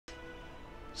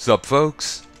Sup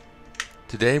folks,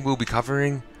 today we'll be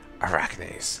covering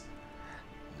Arachasae,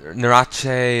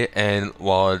 Arachasae and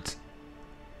what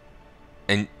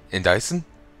in Dyson?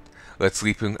 Let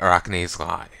sleeping Arachasae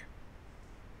lie.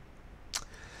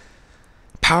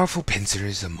 Powerful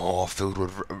pincers, a maw filled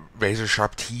with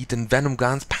razor-sharp teeth and venom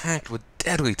glands packed with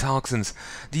deadly toxins.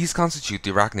 These constitute the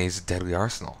Arachasae's deadly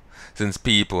arsenal. Since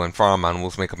people and farm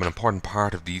animals make up an important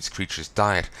part of these creatures'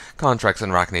 diet, contracts on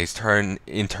Arachasae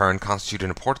in turn constitute an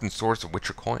important source of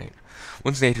witcher coin.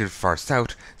 Once native far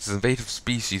south, this invasive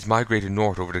species migrated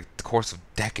north over the course of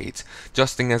decades,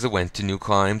 adjusting as it went to new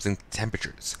climes and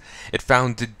temperatures. It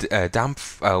found the damp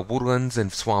woodlands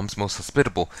and swamps most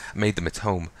hospitable and made them its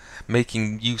home,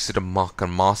 making use of the muck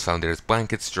and moss found there as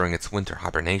blankets during its winter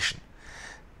hibernation.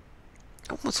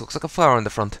 Almost looks like a flower on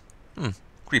the front.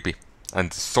 Creepy.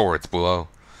 And swords below.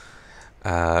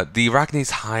 The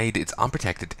Arachasae hide its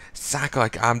unprotected,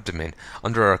 sack-like abdomen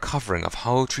under a covering of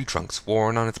hollow tree trunks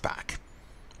worn on its back.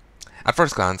 At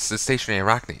first glance, the stationary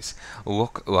Arachasae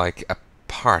look like a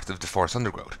part of the forest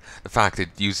undergrowth, the fact it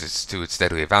uses to its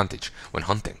deadly advantage when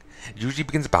hunting. It usually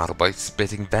begins battle by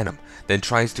spitting venom, then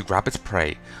tries to grab its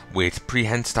prey with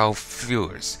prehensile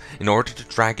feelers in order to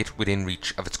drag it within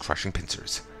reach of its crushing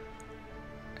pincers.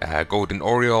 Golden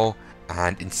Oriole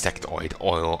and Insectoid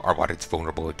oil are what it's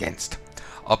vulnerable against.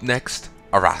 Up next,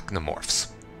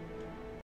 Arachnomorphs.